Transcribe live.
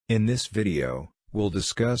In this video, we'll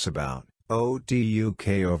discuss about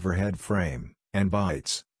OTU overhead frame and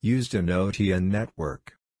bytes used in OTN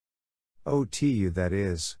network. OTU, that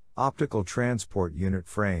is, Optical Transport Unit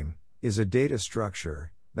Frame, is a data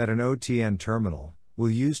structure that an OTN terminal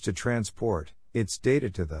will use to transport its data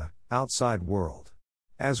to the outside world.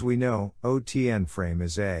 As we know, OTN frame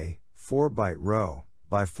is a 4-byte row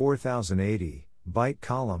by 4080 byte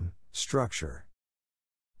column structure.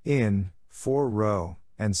 In 4-row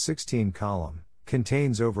and 16-column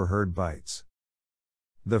contains overheard bytes.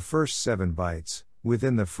 The first 7 bytes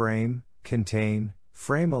within the frame contain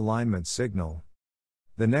frame alignment signal.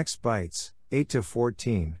 The next bytes, 8 to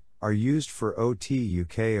 14, are used for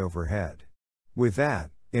OTU overhead. With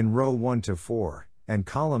that, in row 1 to 4 and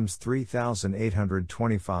columns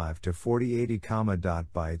 3825 to 4080,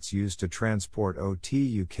 bytes used to transport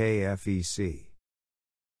OTU FEC.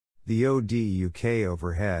 The ODU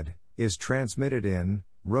overhead is transmitted in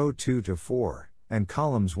row 2 to 4 and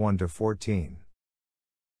columns 1 to 14.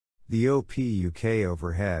 The OPU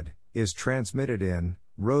overhead is transmitted in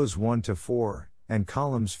rows 1 to 4 and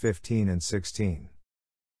columns 15 and 16.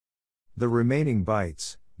 The remaining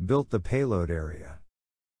bytes built the payload area.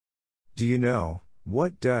 Do you know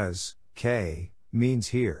what does K means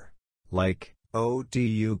here? Like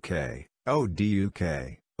ODUK,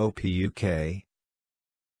 ODUK, OPUK.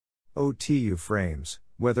 OTU frames,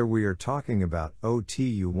 whether we are talking about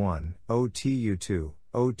OTU1, OTU2,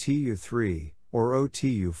 OTU3, or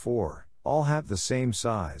OTU4, all have the same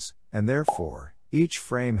size, and therefore, each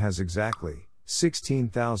frame has exactly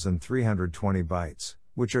 16,320 bytes,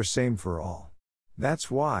 which are same for all.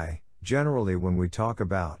 That's why, generally when we talk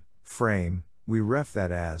about frame, we ref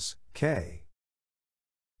that as K.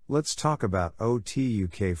 Let's talk about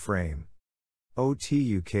OTU frame.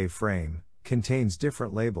 OTU frame contains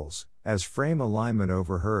different labels, as frame alignment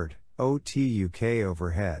overheard, OTU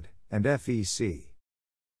overhead, and FEC.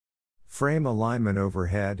 Frame alignment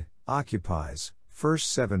overhead occupies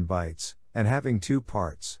first 7 bytes, and having 2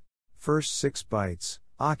 parts. First 6 bytes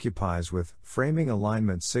occupies with framing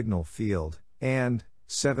alignment signal field, and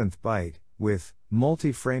 7th byte with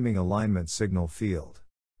multi-framing alignment signal field.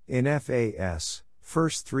 In FAS,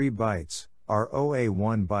 first 3 bytes are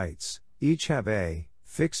OA1 bytes, each have a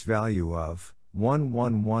fixed value of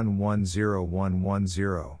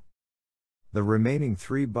 11110110. The remaining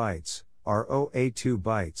 3 bytes are OA2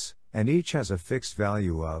 bytes, and each has a fixed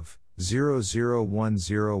value of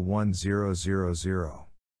 00101000.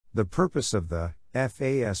 The purpose of the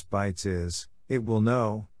FAS bytes is, it will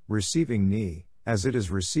know, receiving NI, as it is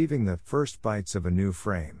receiving the first bytes of a new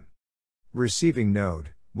frame. Receiving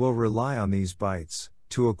node will rely on these bytes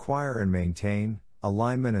to acquire and maintain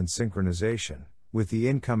alignment and synchronization with the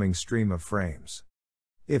incoming stream of frames.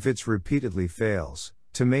 If it repeatedly fails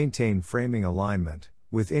to maintain framing alignment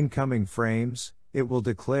with incoming frames, it will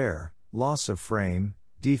declare loss of frame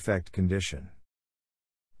defect condition.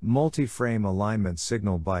 Multi-frame alignment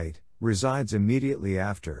signal byte resides immediately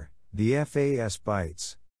after the FAS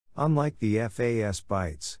bytes. Unlike the FAS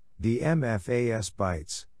bytes, the MFAS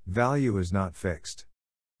bytes value is not fixed.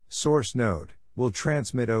 Source node will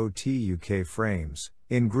transmit OTU frames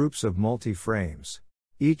in groups of multi-frames.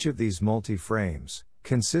 Each of these multi-frames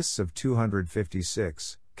consists of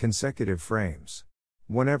 256 consecutive frames.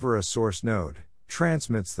 Whenever a source node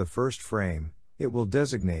transmits the first frame, it will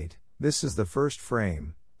designate this is the first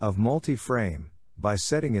frame of multi-frame by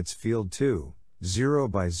setting its field to 0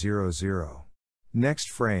 by 00. Next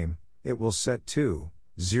frame, it will set to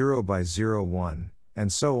 0 by 01,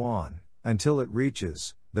 and so on, until it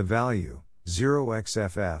reaches the value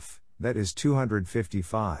 0xFF, that is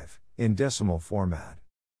 255, in decimal format.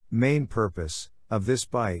 Main purpose of this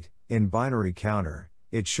byte, in binary counter,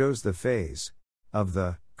 it shows the phase of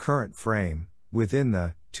the current frame within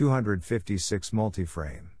the 256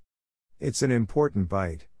 multi-frame. It's an important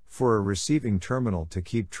byte for a receiving terminal to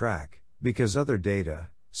keep track, because other data,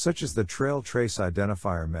 such as the trail trace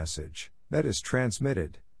identifier message, that is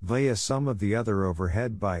transmitted via some of the other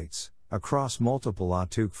overhead bytes across multiple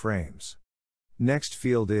Otuk frames. Next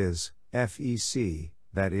field is FEC,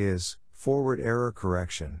 that is, forward error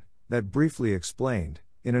correction, that briefly explained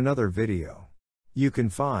in another video. You can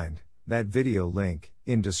find that video link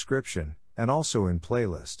in description and also in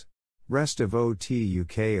playlist. Rest of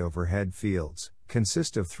OTU overhead fields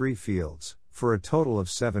consist of 3 fields for a total of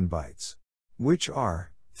 7 bytes, which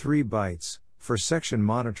are 3 bytes for section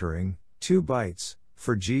monitoring, 2 bytes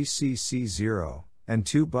for GCC0, and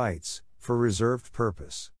 2 bytes for reserved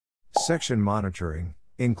purpose. Section monitoring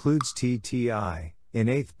includes TTI in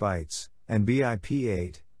 8th bytes and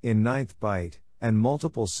BIP8 in 9th byte and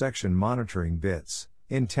multiple section monitoring bits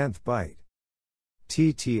in 10th byte.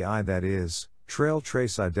 TTI, that is, Trail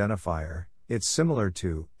Trace Identifier. It's similar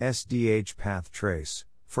to SDH Path Trace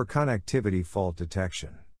for connectivity fault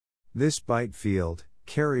detection. This byte field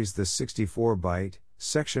carries the 64-byte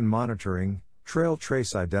section monitoring trail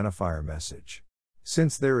trace identifier message.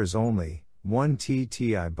 Since there is only one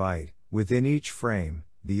TTI byte within each frame,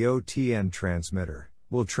 the OTN transmitter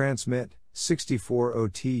will transmit 64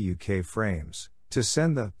 OTUK frames to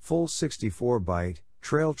send the full 64-byte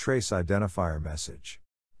trail trace identifier message.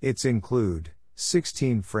 It's include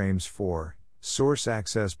 16 frames for source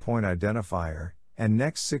access point identifier and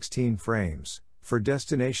next 16 frames for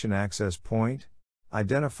destination access point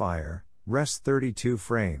identifier. Rest 32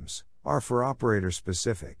 frames are for operator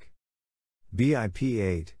specific.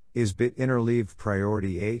 BIP8 is bit interleaved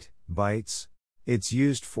priority 8 bytes. It's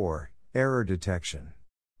used for error detection.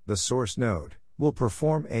 The source node will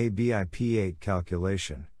perform a BIP8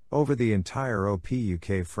 calculation over the entire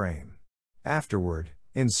OPUK frame. Afterward,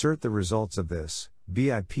 insert the results of this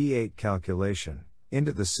BIP8 calculation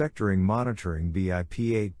into the sectoring monitoring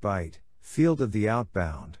BIP8 byte field of the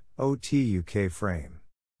outbound OTUK frame.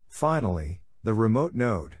 Finally, the remote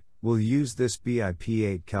node will use this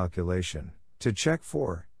BIP8 calculation to check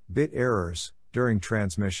for bit errors during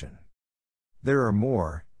transmission. There are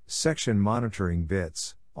more section monitoring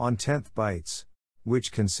bits on 10th bytes,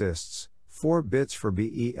 which consists 4 bits for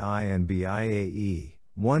BEI and BIAE,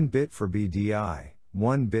 1 bit for BDI,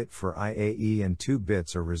 1 bit for IAE, and 2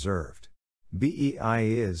 bits are reserved.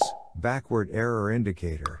 BEI is backward error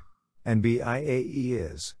indicator, and BIAE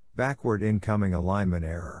is backward incoming alignment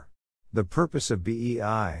error. The purpose of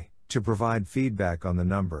BEI, to provide feedback on the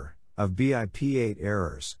number of BIP8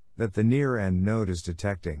 errors that the near-end node is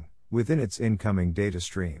detecting within its incoming data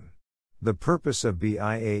stream. The purpose of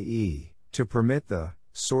BIAE, to permit the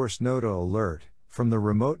source node alert from the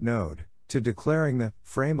remote node to declaring the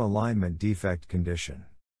frame alignment defect condition.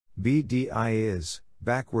 BDI is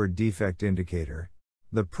backward defect indicator.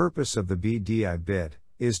 The purpose of the BDI bit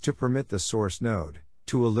is to permit the source node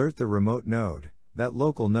to alert the remote node that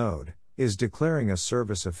local node is declaring a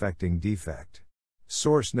service affecting defect.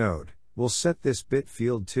 Source node will set this bit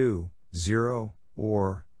field to 0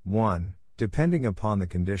 or 1, depending upon the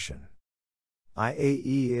condition.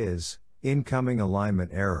 IAE is incoming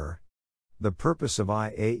alignment error. The purpose of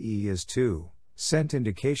IAE is to send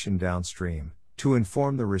indication downstream to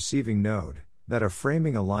inform the receiving node that a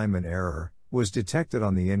framing alignment error was detected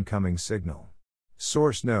on the incoming signal.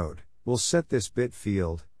 Source node will set this bit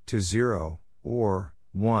field to 0 or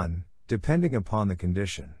 1, depending upon the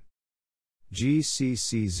condition.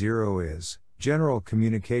 GCC0 is General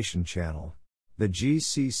Communication Channel. The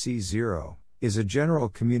GCC0 is a general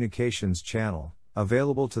communications channel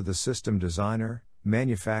available to the system designer,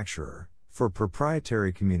 manufacturer, for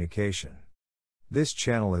proprietary communication. This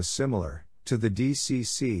channel is similar to the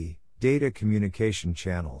DCC, data communication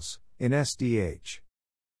channels, in SDH.